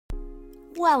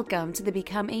Welcome to the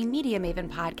Become a Media Maven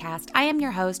podcast. I am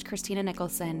your host, Christina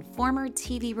Nicholson, former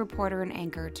TV reporter and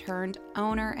anchor turned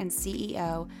owner and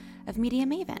CEO of Media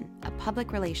Maven, a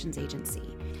public relations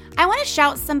agency. I want to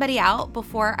shout somebody out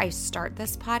before I start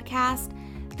this podcast.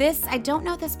 I don't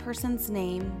know this person's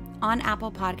name. On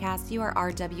Apple Podcasts, you are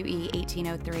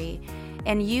RWE1803,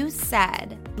 and you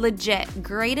said, legit,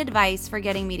 great advice for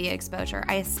getting media exposure.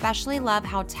 I especially love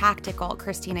how tactical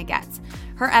Christina gets.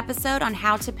 Her episode on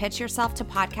how to pitch yourself to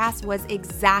podcasts was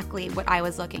exactly what I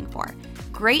was looking for.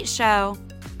 Great show.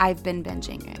 I've been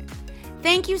binging it.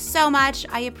 Thank you so much.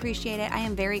 I appreciate it. I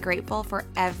am very grateful for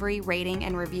every rating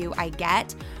and review I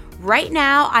get. Right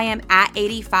now, I am at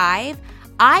 85.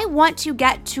 I want to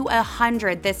get to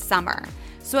 100 this summer.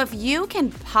 So if you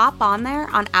can pop on there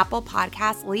on Apple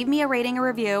Podcasts, leave me a rating or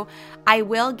review. I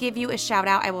will give you a shout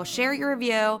out. I will share your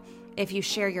review. If you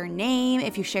share your name,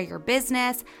 if you share your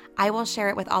business, I will share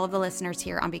it with all of the listeners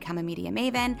here on Become a Media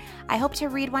Maven. I hope to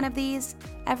read one of these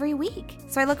every week.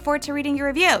 So I look forward to reading your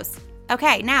reviews.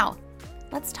 Okay, now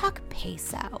let's talk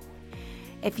PESO.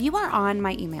 If you are on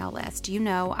my email list, you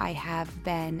know I have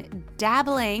been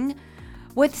dabbling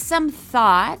with some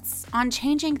thoughts on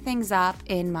changing things up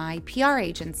in my PR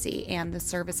agency and the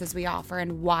services we offer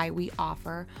and why we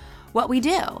offer what we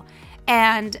do.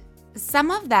 And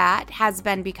some of that has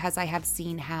been because I have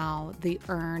seen how the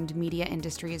earned media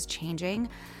industry is changing.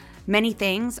 Many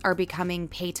things are becoming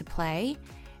pay to play,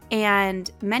 and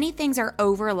many things are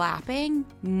overlapping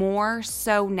more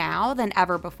so now than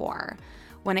ever before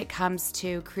when it comes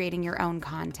to creating your own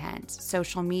content,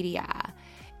 social media,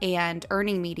 and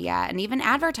earning media, and even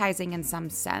advertising in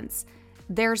some sense.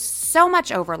 There's so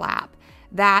much overlap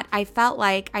that I felt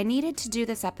like I needed to do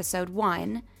this episode,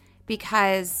 one,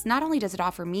 because not only does it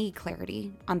offer me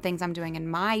clarity on things I'm doing in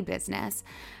my business,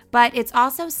 but it's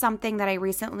also something that I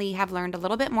recently have learned a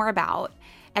little bit more about,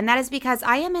 and that is because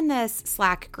I am in this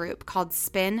Slack group called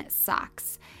Spin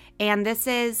Sucks. And this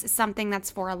is something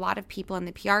that's for a lot of people in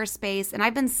the PR space. And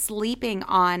I've been sleeping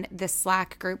on this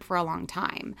Slack group for a long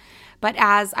time. But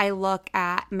as I look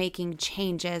at making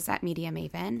changes at Media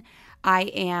Maven, I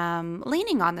am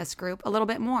leaning on this group a little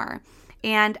bit more.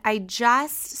 And I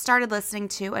just started listening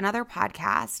to another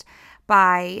podcast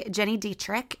by Jenny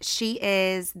Dietrich. She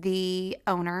is the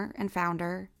owner and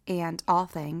founder and all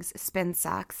things Spin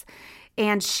Sucks.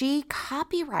 And she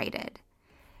copyrighted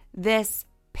this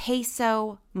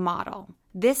PESO model.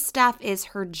 This stuff is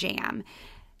her jam.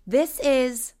 This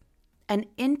is an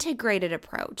integrated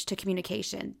approach to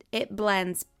communication. It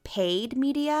blends paid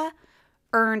media,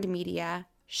 earned media,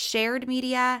 shared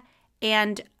media,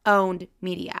 and owned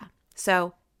media.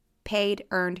 So paid,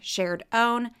 earned, shared,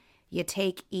 own. You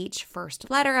take each first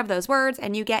letter of those words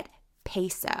and you get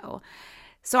PESO.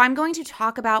 So I'm going to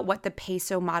talk about what the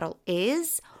PESO model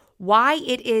is, why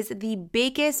it is the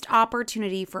biggest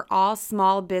opportunity for all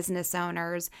small business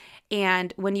owners.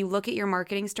 And when you look at your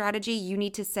marketing strategy, you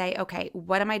need to say, okay,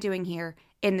 what am I doing here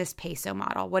in this PESO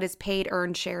model? What is paid,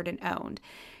 earned, shared, and owned?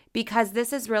 Because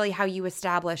this is really how you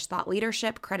establish thought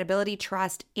leadership, credibility,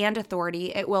 trust, and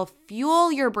authority. It will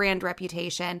fuel your brand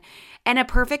reputation. In a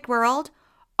perfect world,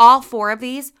 all four of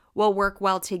these will work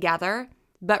well together.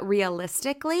 But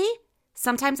realistically,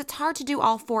 sometimes it's hard to do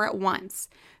all four at once.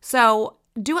 So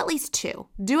do at least two.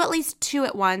 Do at least two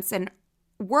at once and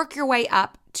work your way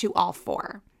up to all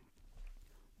four.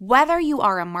 Whether you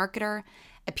are a marketer,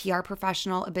 a PR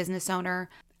professional, a business owner,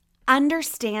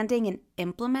 understanding and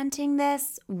implementing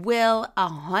this will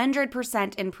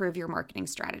 100% improve your marketing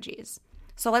strategies.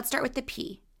 So let's start with the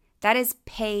P. That is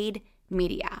paid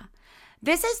media.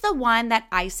 This is the one that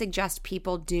I suggest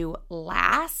people do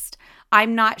last.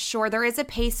 I'm not sure. There is a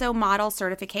PESO model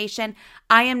certification.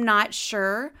 I am not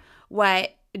sure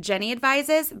what Jenny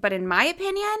advises, but in my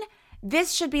opinion,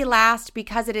 this should be last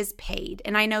because it is paid.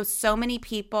 And I know so many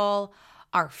people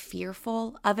are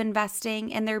fearful of investing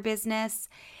in their business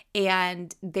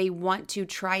and they want to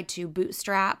try to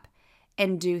bootstrap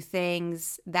and do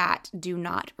things that do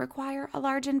not require a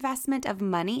large investment of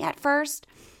money at first.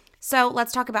 So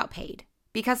let's talk about paid,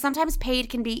 because sometimes paid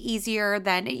can be easier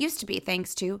than it used to be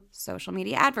thanks to social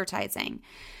media advertising.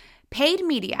 Paid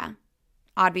media,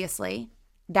 obviously,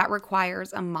 that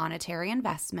requires a monetary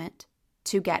investment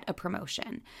to get a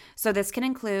promotion. So this can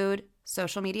include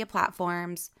social media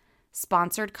platforms,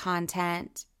 sponsored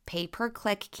content,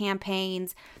 pay-per-click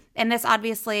campaigns. And this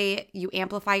obviously, you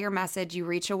amplify your message, you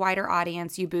reach a wider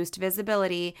audience, you boost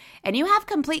visibility, and you have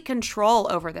complete control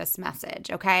over this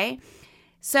message, okay?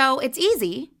 So it's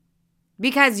easy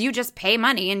because you just pay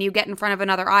money and you get in front of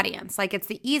another audience. Like, it's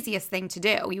the easiest thing to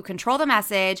do. You control the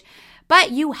message,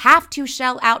 but you have to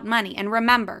shell out money. And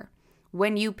remember,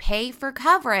 When you pay for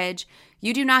coverage,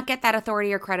 you do not get that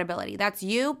authority or credibility. That's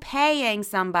you paying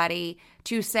somebody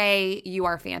to say you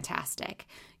are fantastic.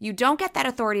 You don't get that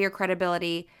authority or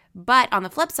credibility, but on the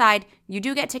flip side, you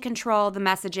do get to control the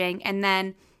messaging, and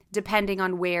then depending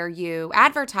on where you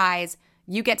advertise,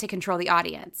 you get to control the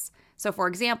audience. So for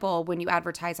example, when you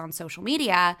advertise on social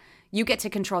media, you get to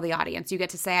control the audience. You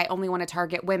get to say, I only want to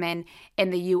target women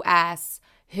in the US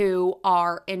who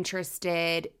are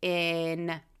interested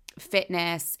in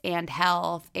fitness and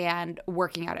health and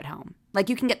working out at home. Like,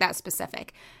 you can get that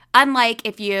specific. Unlike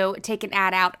if you take an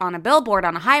ad out on a billboard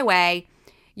on a highway,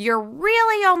 you're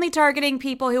really only targeting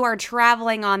people who are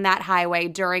traveling on that highway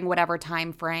during whatever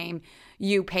time frame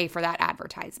you pay for that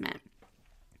advertisement.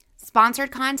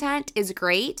 Sponsored content is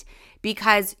great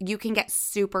because you can get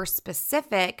super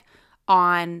specific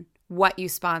on what you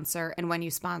sponsor and when you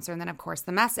sponsor, and then, of course,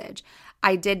 the message.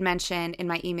 I did mention in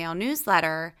my email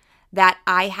newsletter that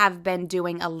I have been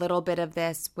doing a little bit of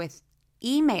this with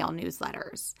email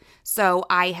newsletters. So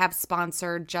I have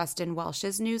sponsored Justin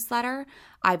Welsh's newsletter.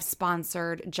 I've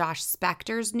sponsored Josh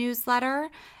Spector's newsletter.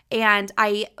 And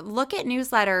I look at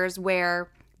newsletters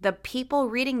where the people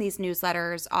reading these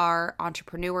newsletters are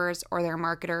entrepreneurs or they're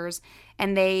marketers,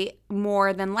 and they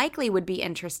more than likely would be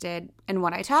interested in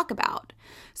what I talk about.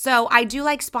 So I do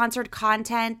like sponsored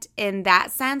content in that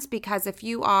sense, because if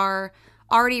you are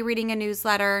already reading a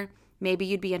newsletter, maybe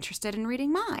you'd be interested in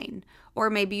reading mine, or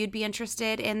maybe you'd be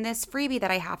interested in this freebie that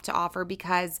I have to offer,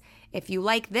 because if you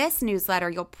like this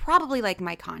newsletter, you'll probably like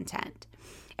my content.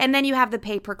 And then you have the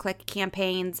pay-per-click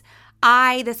campaigns.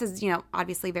 This is,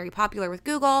 obviously very popular with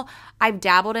Google. I've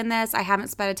dabbled in this. I haven't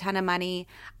spent a ton of money.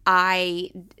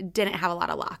 I didn't have a lot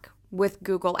of luck with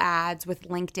Google ads, with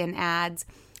LinkedIn ads.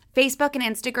 Facebook and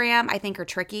Instagram, I think, are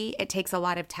tricky. It takes a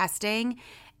lot of testing.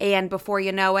 And before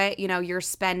you know it, you're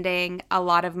spending a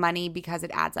lot of money because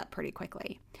it adds up pretty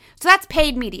quickly. So that's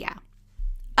paid media.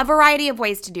 A variety of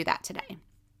ways to do that today.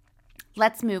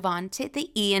 Let's move on to the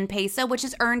E in PESO, which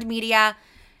is earned media.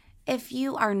 If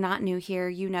you are not new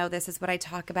here, this is what I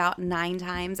talk about 9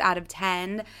 times out of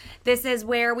 10. This is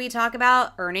where we talk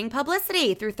about earning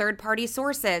publicity through third-party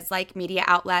sources like media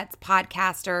outlets,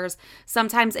 podcasters,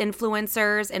 sometimes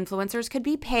influencers. Influencers could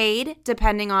be paid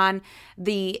depending on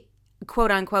the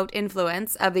quote-unquote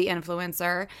influence of the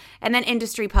influencer, and then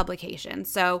industry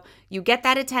publications. So you get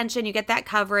that attention, you get that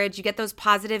coverage, you get those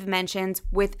positive mentions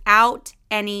without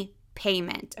any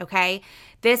payment, okay?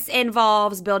 This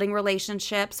involves building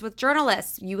relationships with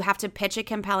journalists. You have to pitch a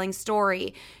compelling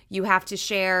story. You have to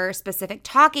share specific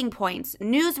talking points,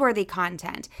 newsworthy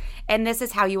content, and this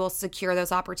is how you will secure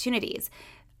those opportunities.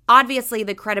 Obviously,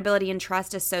 the credibility and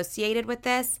trust associated with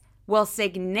this will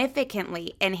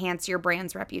significantly enhance your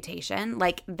brand's reputation.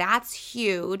 Like, that's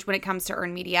huge when it comes to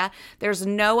earned media. There's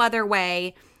no other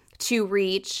way to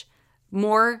reach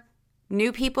more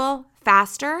new people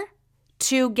faster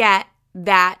to get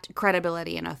that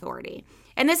credibility and authority.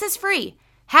 And this is free.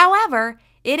 However,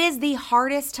 it is the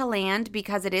hardest to land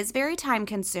because it is very time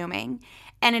consuming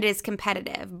and it is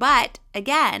competitive. But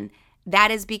again,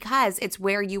 that is because it's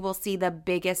where you will see the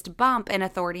biggest bump in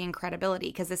authority and credibility,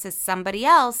 because this is somebody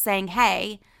else saying,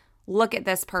 hey, look at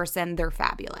this person, they're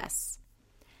fabulous.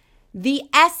 The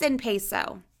S in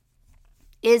PESO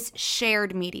is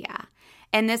shared media.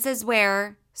 And this is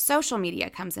where social media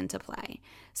comes into play.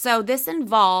 So this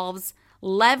involves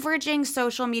leveraging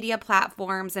social media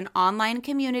platforms and online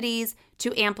communities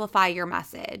to amplify your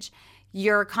message.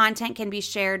 Your content can be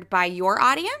shared by your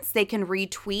audience. They can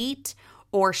retweet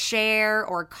or share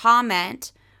or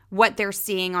comment what they're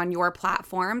seeing on your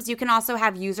platforms. You can also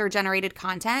have user-generated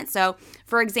content. So,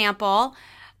 for example,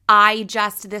 I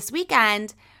just this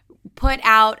weekend put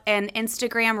out an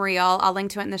Instagram reel. I'll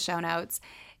link to it in the show notes.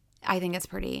 I think it's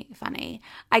pretty funny.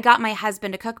 I got my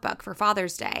husband a cookbook for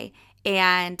Father's Day,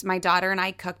 and my daughter and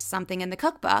I cooked something in the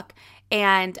cookbook,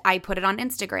 and I put it on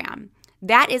Instagram.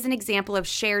 That is an example of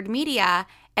shared media,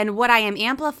 and what I am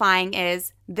amplifying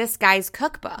is this guy's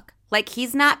cookbook. Like,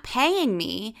 he's not paying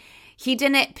me. He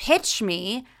didn't pitch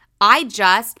me. I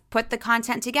just put the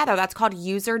content together. That's called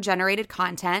user-generated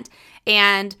content,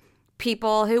 and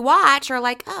people who watch are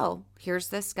like, oh, here's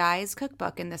this guy's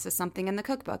cookbook, and this is something in the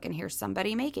cookbook, and here's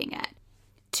somebody making it.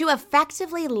 To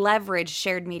effectively leverage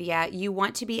shared media, you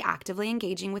want to be actively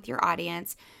engaging with your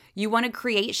audience. You want to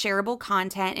create shareable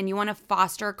content, and you want to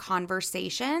foster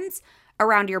conversations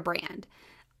around your brand.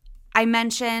 I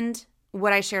mentioned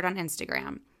what I shared on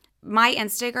Instagram. My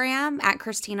Instagram at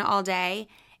Christina All Day,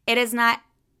 it is not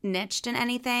niched in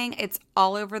anything. It's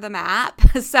all over the map.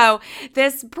 So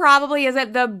this probably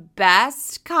isn't the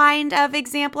best kind of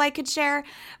example I could share.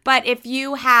 But if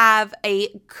you have a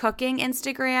cooking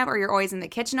Instagram or you're always in the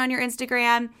kitchen on your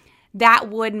Instagram, that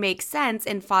would make sense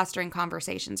in fostering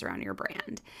conversations around your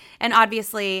brand. And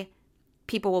obviously,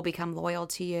 people will become loyal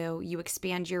to you. You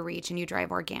expand your reach and you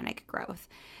drive organic growth.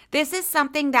 This is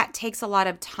something that takes a lot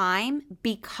of time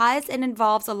because it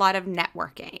involves a lot of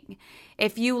networking.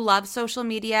 If you love social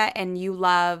media and you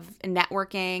love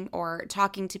networking or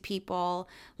talking to people,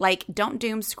 like, don't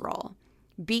doom scroll.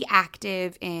 Be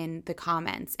active in the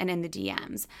comments and in the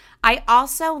DMs. I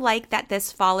also like that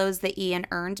this follows the E in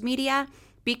earned media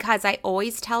because I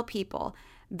always tell people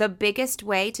the biggest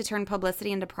way to turn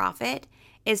publicity into profit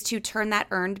is to turn that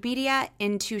earned media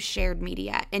into shared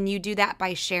media. And you do that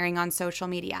by sharing on social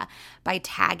media, by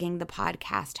tagging the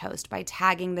podcast host, by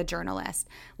tagging the journalist.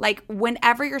 Like,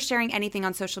 whenever you're sharing anything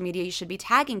on social media, you should be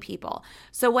tagging people.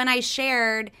 So when I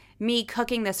shared me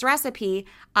cooking this recipe,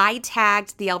 I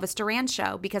tagged the Elvis Duran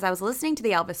show because I was listening to the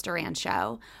Elvis Duran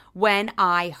show when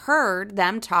I heard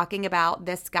them talking about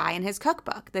this guy and his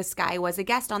cookbook. This guy was a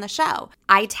guest on the show.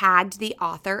 I tagged the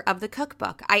author of the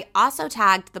cookbook. I also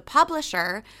tagged the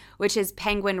publisher, which is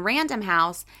Penguin Random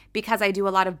House, because I do a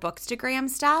lot of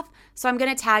Bookstagram stuff. So I'm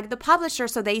going to tag the publisher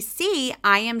so they see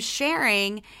I am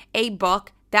sharing a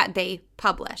book that they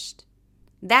published.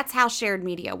 That's how shared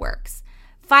media works.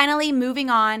 Finally, moving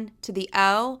on to the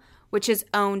O, which is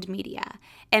owned media.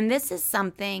 And this is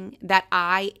something that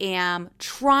I am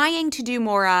trying to do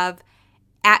more of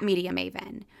at Media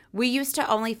Maven. We used to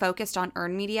only focus on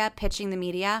earned media, pitching the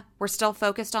media. We're still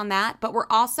focused on that, but we're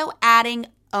also adding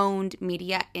owned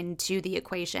media into the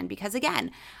equation because,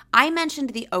 again, I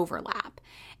mentioned the overlap.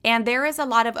 And there is a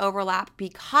lot of overlap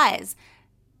because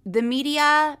the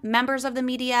media, members of the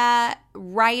media,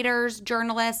 writers,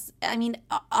 journalists,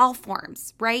 all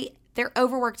forms, right? They're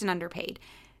overworked and underpaid.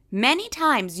 Many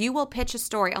times you will pitch a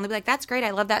story and they'll be like, that's great,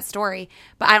 I love that story,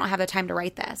 but I don't have the time to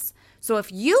write this. So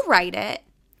if you write it,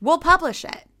 we'll publish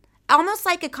it. Almost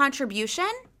like a contribution.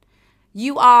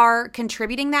 You are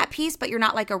contributing that piece, but you're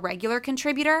not like a regular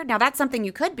contributor. Now that's something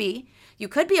you could be. You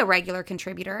could be a regular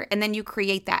contributor and then you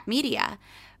create that media.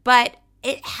 But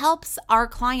it helps our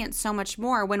clients so much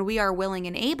more when we are willing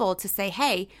and able to say,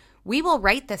 hey, we will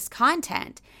write this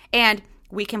content and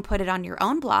we can put it on your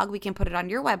own blog. We can put it on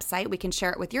your website. We can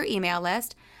share it with your email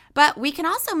list. But we can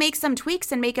also make some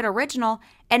tweaks and make it original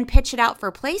and pitch it out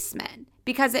for placement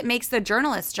because it makes the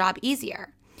journalist's job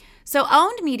easier. So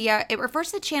owned media, it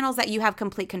refers to the channels that you have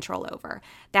complete control over.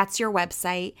 That's your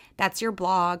website, that's your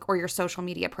blog, or your social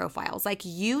media profiles. Like,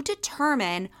 you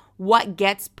determine what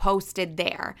gets posted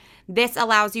there. This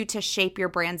allows you to shape your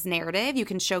brand's narrative. You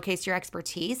can showcase your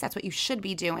expertise. That's what you should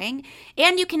be doing.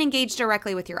 And you can engage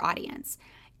directly with your audience.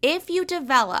 If you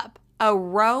develop a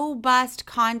robust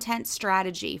content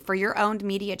strategy for your owned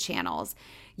media channels,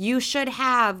 you should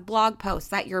have blog posts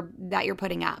that you're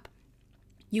putting up.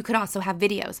 You could also have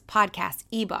videos, podcasts,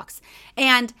 ebooks.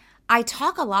 And I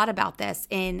talk a lot about this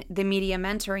in the media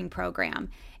mentoring program.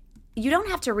 You don't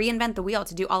have to reinvent the wheel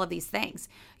to do all of these things.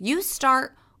 You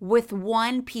start with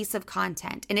one piece of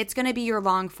content, and it's going to be your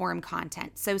long form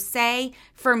content. So say,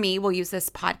 for me, we'll use this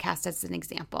podcast as an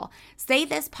example. Say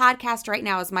this podcast right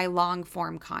now is my long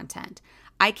form content.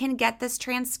 I can get this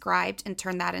transcribed and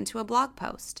turn that into a blog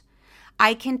post.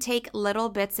 I can take little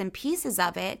bits and pieces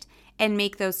of it and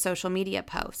make those social media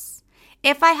posts.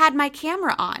 If I had my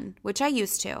camera on, which I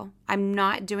used to, I'm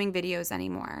not doing videos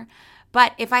anymore,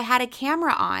 but if I had a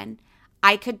camera on,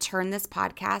 I could turn this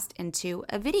podcast into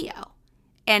a video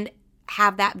and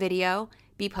have that video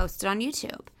be posted on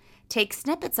YouTube. Take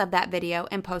snippets of that video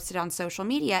and post it on social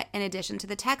media in addition to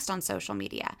the text on social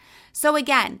media. So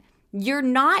again, you're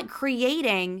not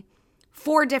creating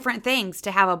 4 different things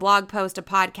to have a blog post, a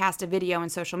podcast, a video,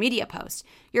 and social media post.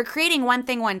 You're creating one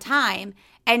thing one time,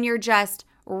 and you're just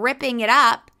ripping it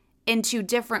up into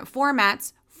different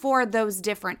formats for those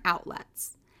different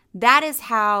outlets. That is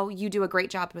how you do a great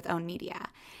job with owned media.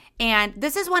 And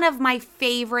this is one of my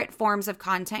favorite forms of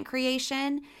content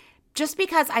creation. Just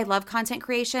because I love content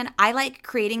creation, I like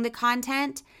creating the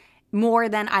content more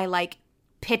than I like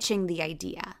pitching the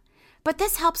idea. But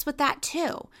this helps with that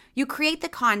too. You create the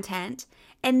content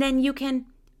and then you can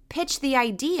pitch the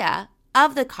idea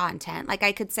of the content. Like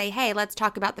I could say, hey, let's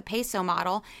talk about the PESO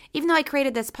model. Even though I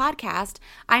created this podcast,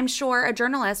 I'm sure a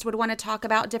journalist would want to talk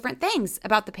about different things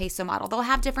about the PESO model. They'll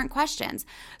have different questions.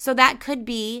 So that could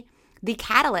be the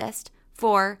catalyst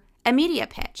for a media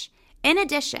pitch. In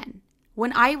addition,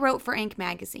 when I wrote for Inc.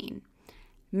 magazine,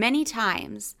 many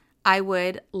times I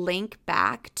would link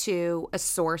back to a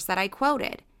source that I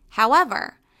quoted.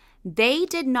 However, they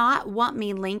did not want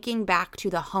me linking back to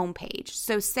the homepage.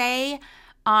 So say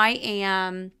I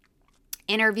am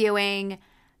interviewing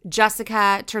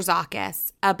Jessica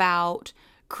Terzakis about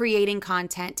creating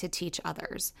content to teach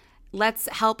others. Let's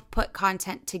help put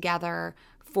content together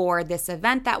for this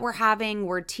event that we're having.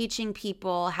 We're teaching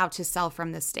people how to sell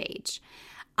from the stage.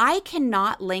 I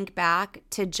cannot link back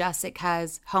to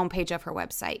Jessica's homepage of her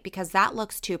website because that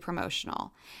looks too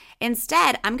promotional.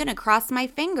 Instead, I'm going to cross my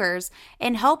fingers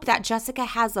and hope that Jessica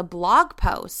has a blog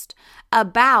post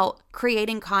about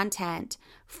creating content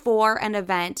for an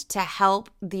event to help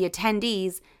the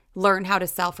attendees learn how to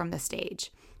sell from the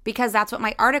stage, because that's what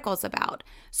my article is about.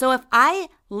 So if I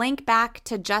link back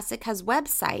to Jessica's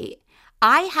website,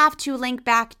 I have to link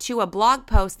back to a blog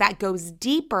post that goes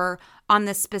deeper on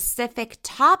the specific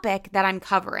topic that I'm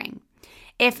covering.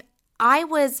 If I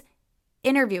was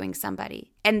interviewing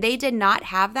somebody and they did not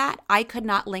have that, I could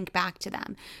not link back to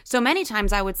them. So many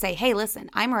times I would say, hey, listen,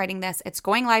 I'm writing this. It's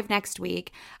going live next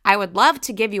week. I would love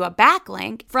to give you a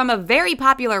backlink from a very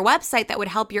popular website that would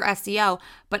help your SEO,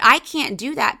 but I can't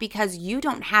do that because you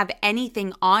don't have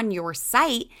anything on your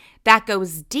site that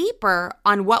goes deeper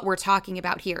on what we're talking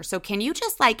about here. So can you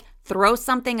just throw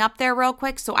something up there real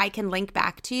quick so I can link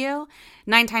back to you?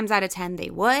 9 times out of 10, they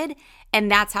would. And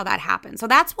that's how that happens. So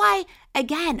that's why,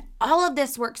 again, all of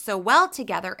this works so well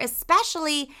together,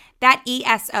 especially that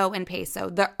ESO and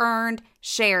PESO, the earned,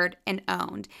 shared, and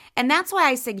owned. And that's why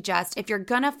I suggest if you're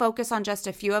going to focus on just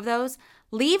a few of those,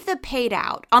 leave the paid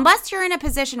out. Unless you're in a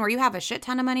position where you have a shit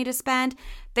ton of money to spend,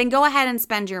 then go ahead and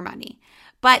spend your money.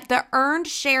 But the earned,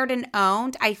 shared, and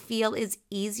owned, I feel is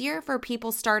easier for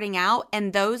people starting out.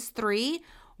 And those 3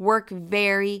 work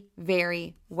very,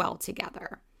 very well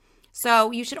together.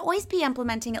 So you should always be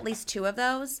implementing at least 2 of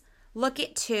those. Look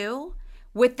at 2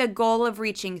 with the goal of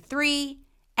reaching 3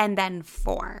 and then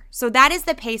 4. So that is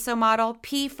the PESO model: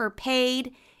 P for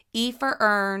paid, E for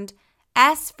earned,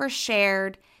 S for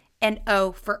shared, and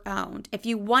O for owned. If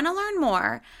you want to learn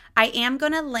more, I am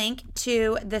going to link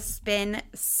to the Spin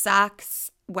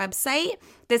Sucks website.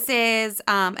 This is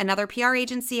another PR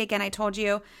agency. Again, I told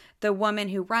you the woman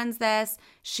who runs this,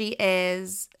 she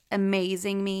is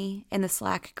amazing me in the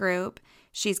Slack group.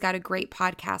 She's got a great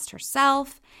podcast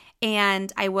herself.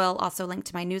 And I will also link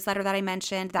to my newsletter that I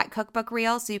mentioned, that cookbook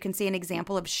reel, so you can see an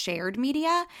example of shared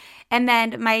media. And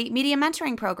then my media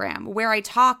mentoring program, where I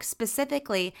talk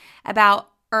specifically about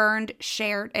earned,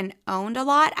 shared, and owned a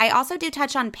lot. I also do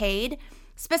touch on paid,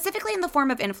 specifically in the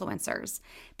form of influencers,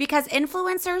 because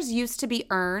influencers used to be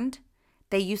earned.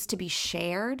 They used to be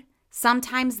shared.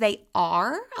 Sometimes they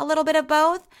are a little bit of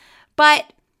both,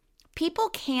 but people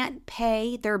can't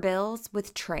pay their bills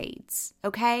with trades,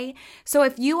 okay? So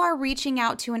if you are reaching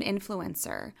out to an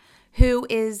influencer who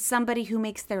is somebody who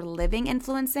makes their living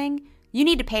influencing, you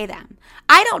need to pay them.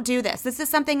 I don't do this. This is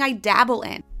something I dabble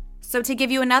in. So to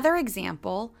give you another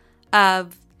example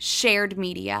of shared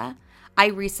media, I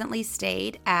recently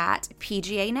stayed at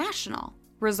PGA National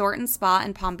Resort and Spa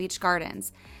in Palm Beach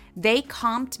Gardens. They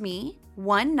comped me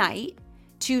one night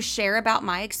to share about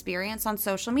my experience on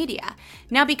social media.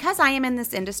 Now, because I am in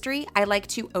this industry, I like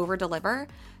to over-deliver.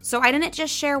 So I didn't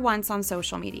just share once on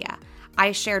social media.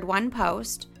 I shared one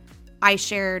post. I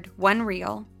shared one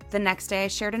reel. The next day I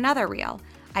shared another reel.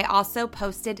 I also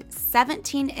posted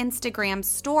 17 Instagram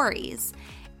stories.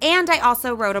 And I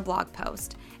also wrote a blog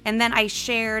post. And then I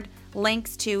shared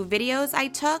links to videos I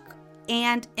took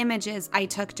and images I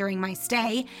took during my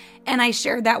stay. And I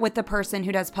shared that with the person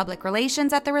who does public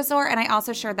relations at the resort. And I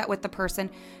also shared that with the person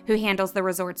who handles the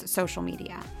resort's social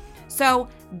media. So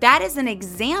that is an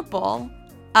example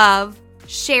of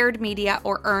shared media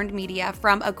or earned media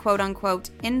from a quote unquote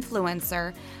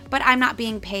influencer. But I'm not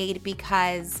being paid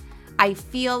because I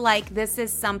feel like this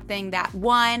is something that,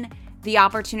 one, the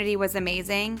opportunity was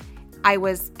amazing. I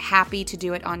was happy to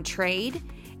do it on trade.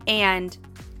 And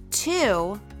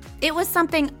 2, it was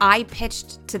something I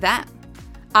pitched to them.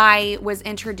 I was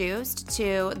introduced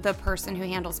to the person who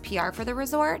handles PR for the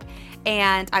resort,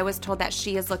 and I was told that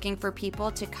she is looking for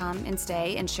people to come and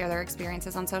stay and share their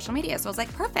experiences on social media. So I was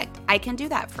like, perfect, I can do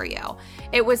that for you.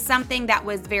 It was something that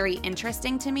was very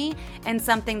interesting to me and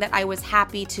something that I was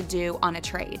happy to do on a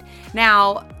trade.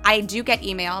 Now, I do get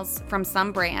emails from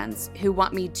some brands who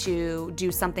want me to do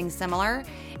something similar,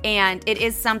 and it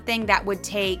is something that would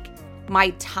take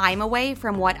my time away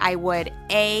from what I would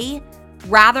A,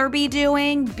 rather be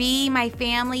doing, B, my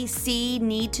family, C,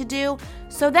 need to do.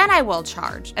 So then I will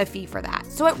charge a fee for that.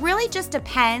 So it really just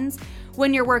depends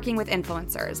when you're working with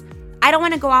influencers. I I don't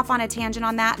want to go off on a tangent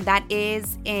on that. That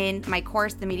is in my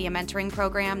course, the Media Mentoring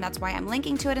Program. That's why I'm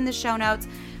linking to it in the show notes.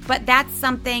 But that's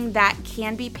something that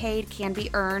can be paid, can be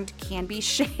earned, can be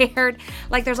shared.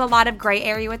 Like there's a lot of gray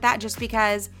area with that just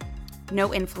because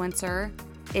no influencer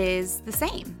is the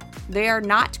same. They are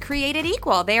not created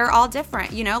equal. They are all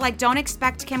different. Like don't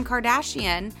expect Kim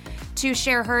Kardashian to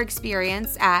share her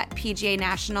experience at PGA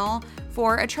National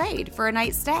for a trade, for a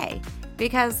night stay,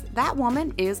 because that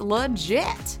woman is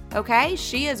legit, okay?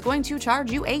 She is going to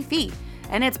charge you a fee,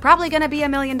 and it's probably going to be $1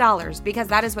 million because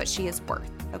that is what she is worth,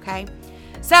 okay?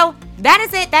 So that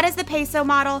is it. That is the PESO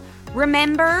model.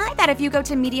 Remember that if you go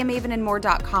to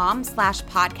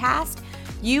MediaMavenandMore.com/podcast,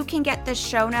 you can get the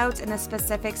show notes and the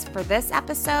specifics for this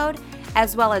episode,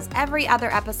 as well as every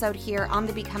other episode here on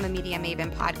the Become a Media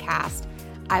Maven podcast.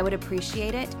 I would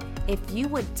appreciate it if you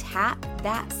would tap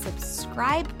that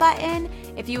subscribe button,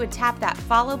 if you would tap that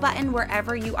follow button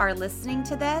wherever you are listening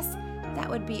to this. That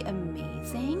would be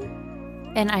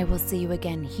amazing. And I will see you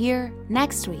again here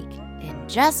next week in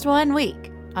just 1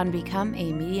 week on Become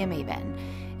a Media Maven.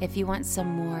 If you want some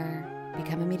more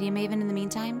Become a Media Maven in the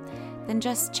meantime, then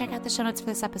just check out the show notes for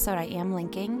this episode. I am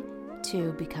linking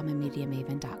to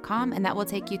becomeamediamaven.com, and that will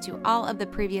take you to all of the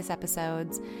previous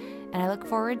episodes. And I look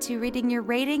forward to reading your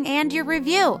rating and your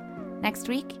review next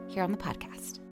week here on the podcast.